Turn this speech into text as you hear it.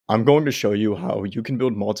I'm going to show you how you can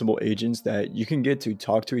build multiple agents that you can get to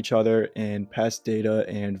talk to each other and pass data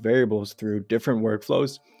and variables through different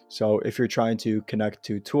workflows. So if you're trying to connect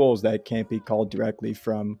to tools that can't be called directly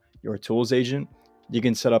from your tools agent, you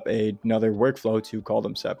can set up another workflow to call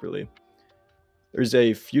them separately. There's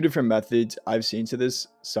a few different methods I've seen to this,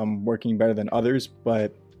 some working better than others,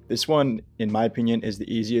 but this one, in my opinion, is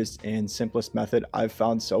the easiest and simplest method I've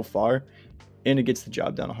found so far, and it gets the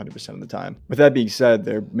job done 100% of the time. With that being said,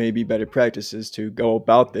 there may be better practices to go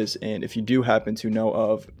about this, and if you do happen to know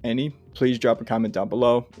of any, please drop a comment down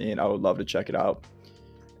below, and I would love to check it out.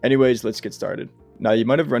 Anyways, let's get started. Now, you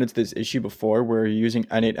might have run into this issue before where you're using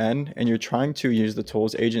n8n and you're trying to use the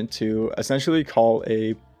tools agent to essentially call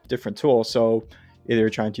a different tool. So either you're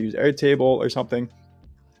trying to use Airtable or something,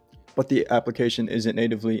 but the application isn't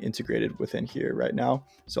natively integrated within here right now.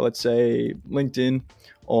 So let's say LinkedIn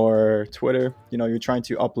or Twitter, you're trying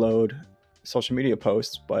to upload social media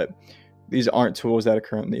posts, but these aren't tools that are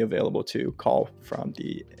currently available to call from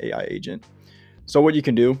the AI agent. So what you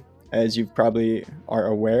can do, as you probably are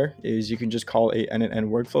aware, is you can just call a n8n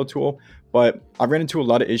workflow tool, but I've ran into a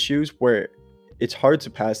lot of issues where it's hard to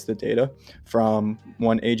pass the data from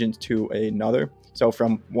one agent to another. So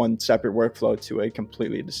from one separate workflow to a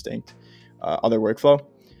completely distinct other workflow.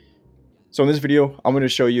 So in this video, I'm going to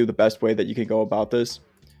show you the best way that you can go about this.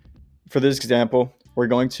 For this example, we're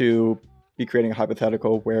going to be creating a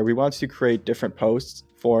hypothetical where we want to create different posts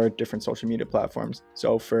for different social media platforms.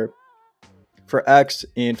 So for X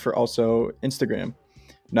and for also Instagram.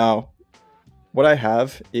 Now, what I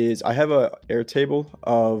have is I have a Airtable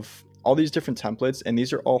of all these different templates, and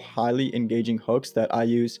these are all highly engaging hooks that I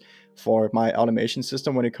use for my automation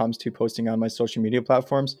system when it comes to posting on my social media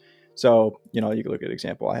platforms. So, you can look at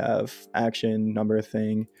example. I have action, number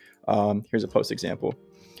thing. Here's a post example.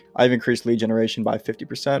 I've increased lead generation by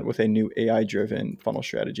 50% with a new AI-driven funnel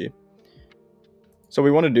strategy. So what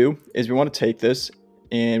we want to do is we want to take this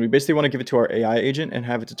and we basically want to give it to our AI agent and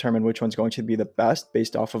have it determine which one's going to be the best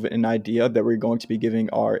based off of an idea that we're going to be giving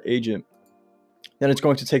our agent. Then it's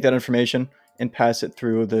going to take that information and pass it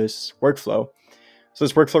through this workflow. So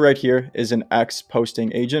this workflow right here is an X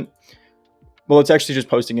posting agent. Well, it's actually just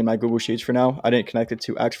posting in my Google Sheets for now. I didn't connect it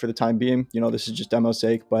to X for the time being. This is just demo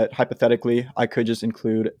sake, but hypothetically, I could just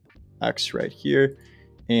include X right here.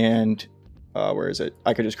 And where is it?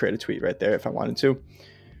 I could just create a tweet right there if I wanted to.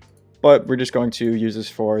 But we're just going to use this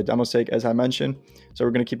for demo sake, as I mentioned. So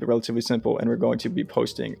we're going to keep it relatively simple, and we're going to be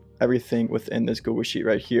posting everything within this Google Sheet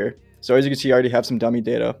right here. So as you can see, I already have some dummy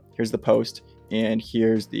data. Here's the post, and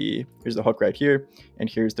here's the hook right here, and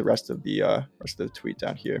here's the rest of the tweet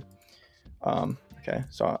down here. Okay,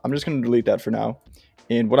 so I'm just going to delete that for now.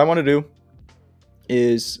 And what I want to do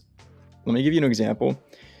is, let me give you an example.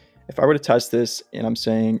 If I were to test this, and I'm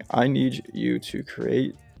saying I need you to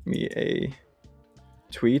create me a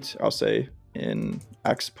tweet, I'll say in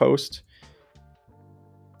X post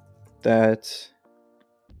that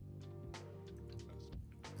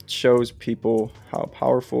shows people how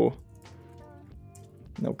powerful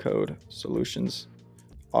no code solutions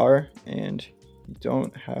are, and you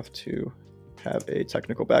don't have to have a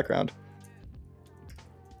technical background.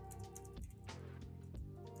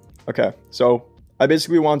 Okay, so I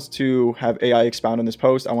basically want to have AI expound on this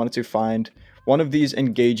post. I wanted to find one of these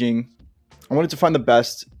engaging. I wanted to find the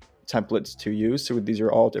best templates to use. So these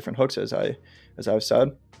are all different hooks, as I've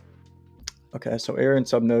said. Okay, so error in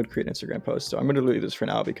subnode, create an Instagram post. So I'm going to delete this for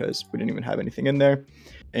now because we didn't even have anything in there.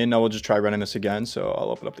 And now we'll just try running this again. So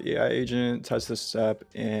I'll open up the AI agent, test this step,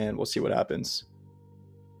 and we'll see what happens.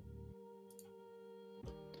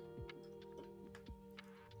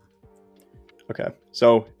 Okay,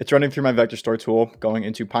 so it's running through my vector store tool, going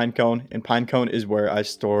into Pinecone, and Pinecone is where I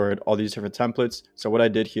stored all these different templates. So what I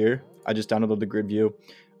did here, I just downloaded the grid view.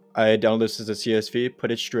 I downloaded this as a CSV, put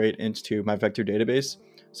it straight into my vector database.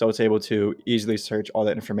 So it's able to easily search all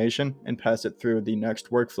that information and pass it through the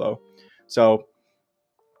next workflow. So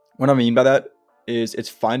what I mean by that is it's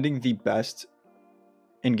finding the best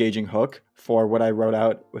engaging hook for what I wrote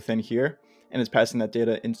out within here, and it's passing that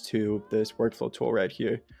data into this workflow tool right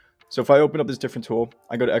here. So if I open up this different tool,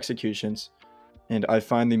 I go to executions and I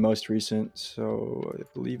find the most recent. So I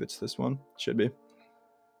believe it's this one, should be.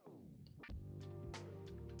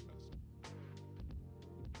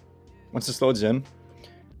 Once this loads in,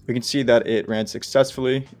 we can see that it ran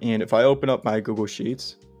successfully. And if I open up my Google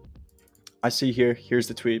Sheets, I see here's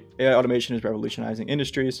the tweet. AI automation is revolutionizing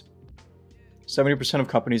industries. 70% of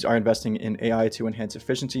companies are investing in AI to enhance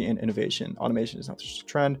efficiency and innovation. Automation is not just a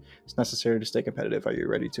trend, it's necessary to stay competitive. Are you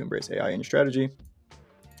ready to embrace AI in your strategy?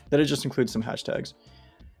 Then it just includes some hashtags.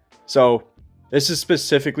 So this is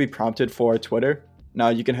specifically prompted for Twitter. Now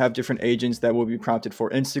you can have different agents that will be prompted for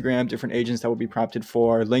Instagram, different agents that will be prompted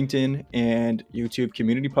for LinkedIn and YouTube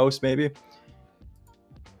community posts maybe.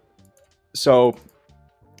 So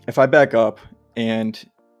if I back up, and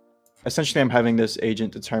essentially I'm having this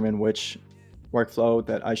agent determine which workflow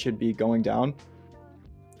that I should be going down,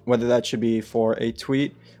 whether that should be for a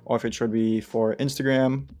tweet or if it should be for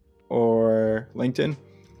Instagram or LinkedIn.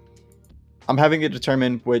 I'm having it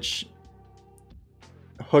determine which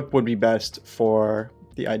hook would be best for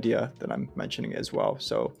the idea that I'm mentioning as well.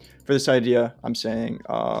 So for this idea, I'm saying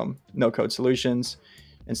no code solutions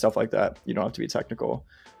and stuff like that. You don't have to be technical,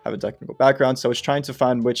 have a technical background. So it's trying to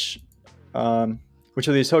find which of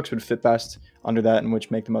these hooks would fit best under that and which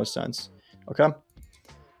make the most sense. Okay.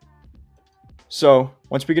 So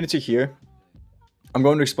once we get into here, I'm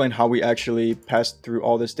going to explain how we actually pass through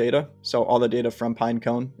all this data. So all the data from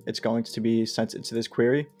Pinecone, it's going to be sent into this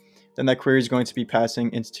query. Then that query is going to be passing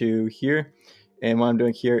into here. And what I'm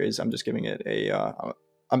doing here is I'm just giving it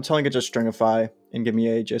I'm telling it just stringify and give me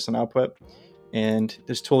a JSON output. And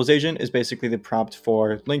this tools agent is basically the prompt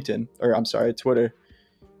for LinkedIn, or I'm sorry, Twitter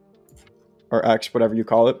or X, whatever you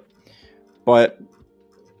call it. But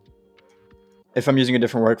if I'm using a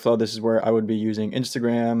different workflow, this is where I would be using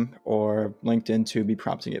Instagram or LinkedIn to be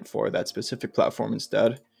prompting it for that specific platform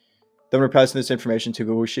instead. Then we're passing this information to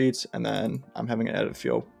Google Sheets, and then I'm having an edit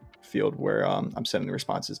field where I'm setting the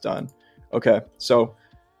responses done. Okay, so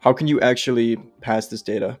how can you actually pass this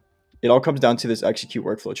data? It all comes down to this execute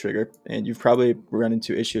workflow trigger, and you've probably run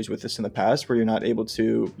into issues with this in the past where you're not able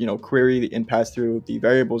to, query and pass through the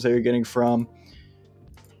variables that you're getting from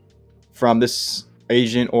this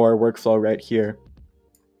agent or workflow right here.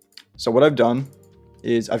 So what I've done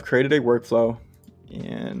is I've created a workflow,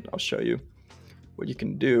 and I'll show you. What you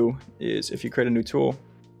can do is if you create a new tool,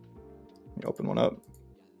 let me open one up.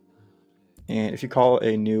 And if you call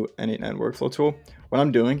a new n8n workflow tool, what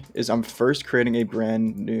I'm doing is I'm first creating a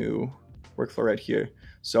brand new workflow right here.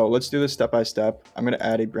 So let's do this step by step. I'm going to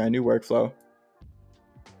add a brand new workflow.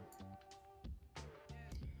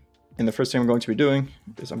 And the first thing I'm going to be doing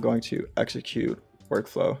is I'm going to execute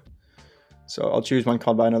workflow. So I'll choose one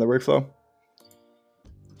called by another workflow.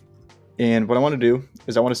 And what I want to do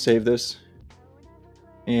is I want to save this.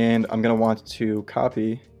 And I'm going to want to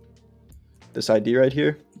copy this ID right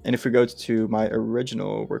here. And if we go to my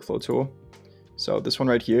original workflow tool, so this one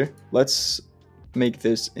right here, let's make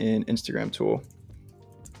this an Instagram tool,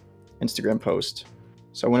 Instagram post.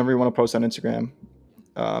 So whenever you want to post on Instagram,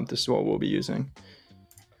 this is what we'll be using.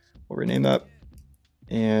 We'll rename that.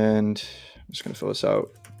 And I'm just going to fill this out.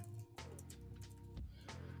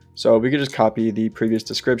 So we could just copy the previous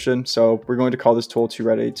description. So we're going to call this tool to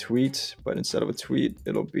write a tweet, but instead of a tweet,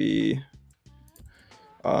 it'll be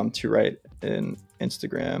to write an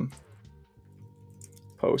Instagram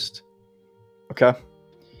post. Okay.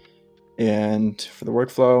 And for the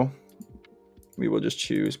workflow, we will just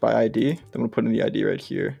choose by ID. Then we'll put in the ID right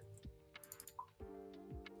here.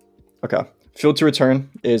 Okay. Field to return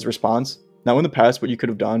is response. Now in the past, what you could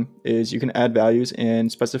have done is you can add values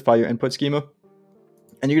and specify your input schema.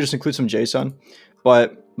 And you can just include some JSON.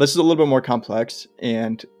 But this is a little bit more complex,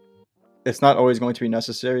 and it's not always going to be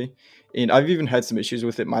necessary. And I've even had some issues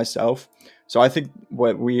with it myself. So I think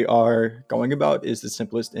what we are going about is the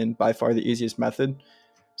simplest and by far the easiest method.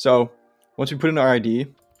 So once we put in our ID,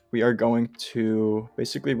 we are going to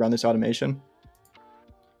basically run this automation.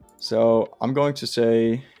 So I'm going to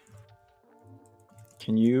say,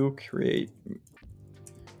 can you create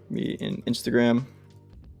me an Instagram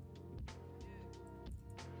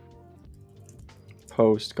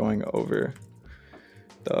post going over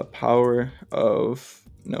the power of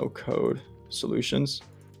no code solutions?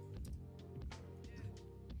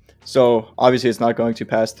 So obviously it's not going to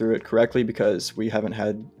pass through it correctly because we haven't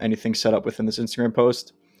had anything set up within this Instagram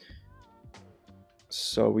post.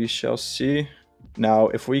 So we shall see. Now,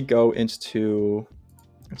 if we go into,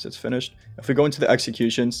 once it's finished, if we go into the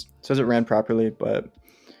executions, it says it ran properly, but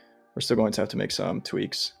we're still going to have to make some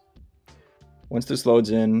tweaks. Once this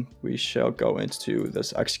loads in, we shall go into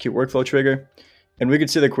this execute workflow trigger, and we can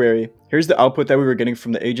see the query. Here's the output that we were getting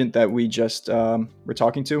from the agent that we just were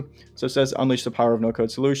talking to. So it says unleash the power of no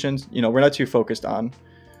code solutions. We're not too focused on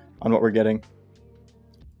what we're getting.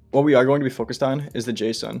 What we are going to be focused on is the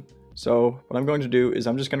JSON. So what I'm going to do is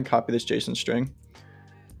I'm just going to copy this JSON string.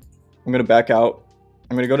 I'm going to back out.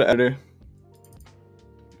 I'm going to go to editor,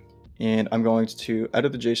 and I'm going to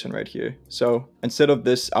edit the JSON right here. So instead of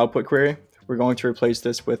this output query, we're going to replace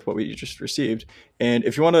this with what we just received. And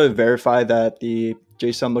if you want to verify that the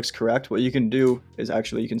JSON looks correct, what you can do is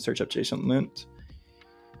actually you can search up JSON lint.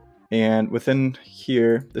 And within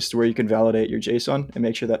here, this is where you can validate your JSON and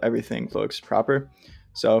make sure that everything looks proper.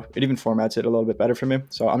 So it even formats it a little bit better for me.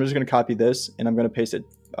 So I'm just going to copy this and I'm going to paste it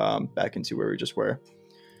back into where we just were.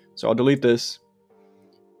 So I'll delete this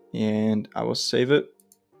and I will save it.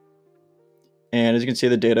 And as you can see,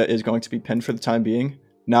 the data is going to be pinned for the time being.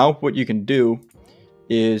 Now what you can do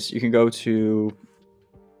is you can go to,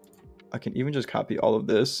 I can even just copy all of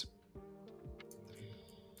this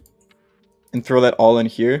and throw that all in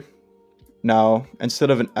here. Now, instead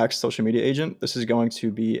of an X social media agent, this is going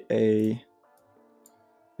to be a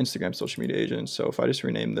Instagram social media agent. So if I just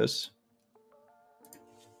rename this,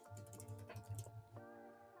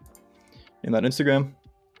 name that Instagram,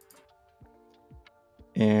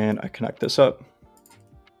 and I connect this up.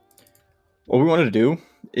 What we wanted to do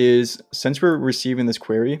is, since we're receiving this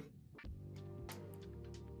query,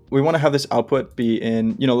 we want to have this output be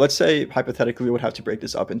in, let's say hypothetically we would have to break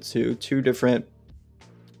this up into 2 different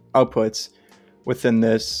outputs within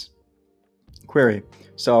this query.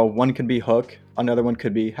 So one could be hook, another one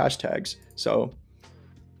could be hashtags. So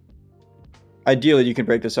ideally you can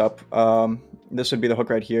break this up. This would be the hook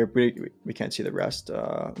right here. We can't see the rest.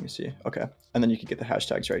 Let me see. Okay. And then you can get the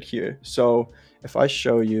hashtags right here. So if I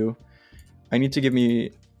show you, I need you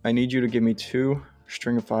to give me 2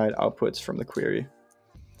 stringified outputs from the query.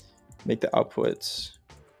 Make the outputs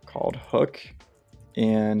called hook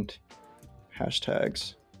and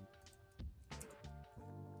hashtags.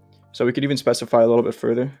 So we could even specify a little bit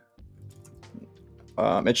further.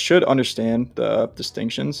 It should understand the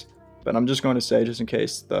distinctions, but I'm just going to say, just in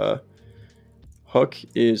case, the hook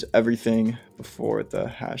is everything before the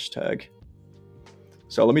hashtag.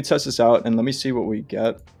 So let me test this out and let me see what we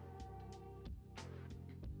get.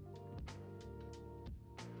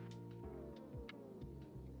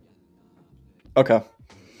 Okay,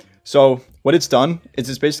 so what it's done is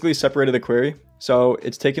it's basically separated the query. So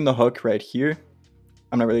it's taking the hook right here.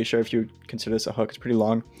 I'm not really sure if you consider this a hook, it's pretty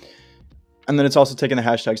long. And then it's also taking the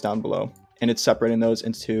hashtags down below and it's separating those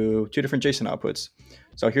into 2 different JSON outputs.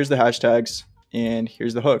 So here's the hashtags and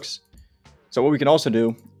here's the hooks. So what we can also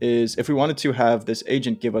do is, if we wanted to have this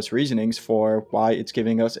agent give us reasonings for why it's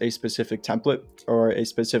giving us a specific template or a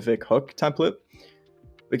specific hook template,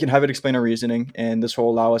 we can have it explain our reasoning, and this will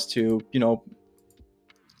allow us to,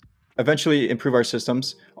 eventually improve our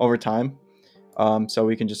systems over time. So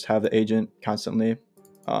we can just have the agent constantly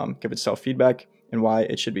give itself feedback and why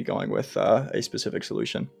it should be going with a specific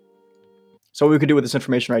solution. So what we could do with this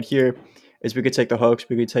information right here is we could take the hooks,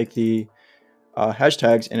 we could take the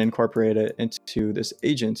hashtags and incorporate it into this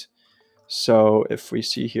agent. So if we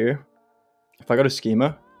see here, if I go to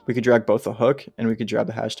schema, we could drag both the hook and we could drag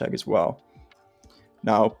the hashtag as well.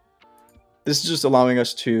 Now, this is just allowing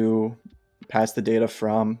us to pass the data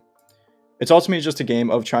from, it's ultimately just a game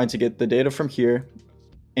of trying to get the data from here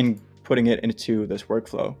and putting it into this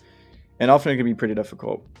workflow. And often it can be pretty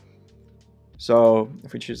difficult. So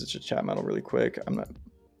if we choose this chat model really quick,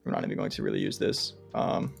 we're not even going to really use this.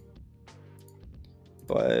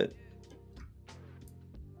 But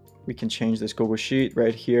we can change this Google Sheet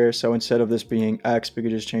right here. So instead of this being X, we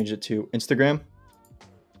could just change it to Instagram.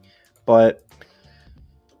 But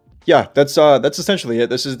yeah, that's essentially it.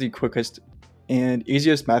 This is the quickest and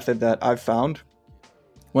easiest method that I've found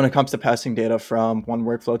when it comes to passing data from one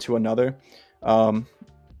workflow to another.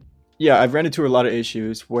 Yeah, I've ran into a lot of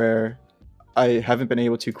issues where I haven't been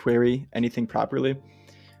able to query anything properly,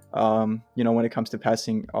 when it comes to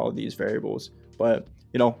passing all of these variables. But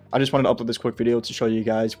I just wanted to upload this quick video to show you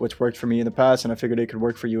guys what's worked for me in the past, and I figured it could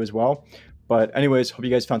work for you as well. But anyways, hope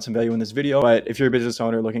you guys found some value in this video. But if you're a business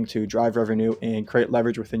owner looking to drive revenue and create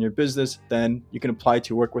leverage within your business, then you can apply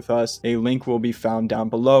to work with us. A link will be found down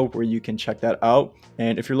below where you can check that out.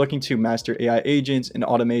 And if you're looking to master AI agents and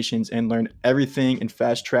automations and learn everything and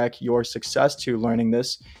fast track your success to learning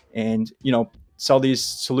this and, sell these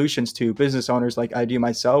solutions to business owners like I do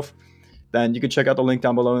myself, then you can check out the link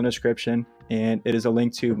down below in the description. And it is a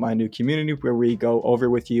link to my new community where we go over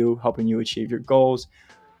with you, helping you achieve your goals,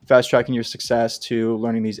 fast tracking your success to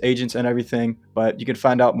learning these agents and everything. But you can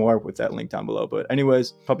find out more with that link down below. But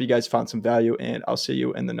anyways, hope you guys found some value, and I'll see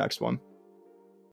you in the next one.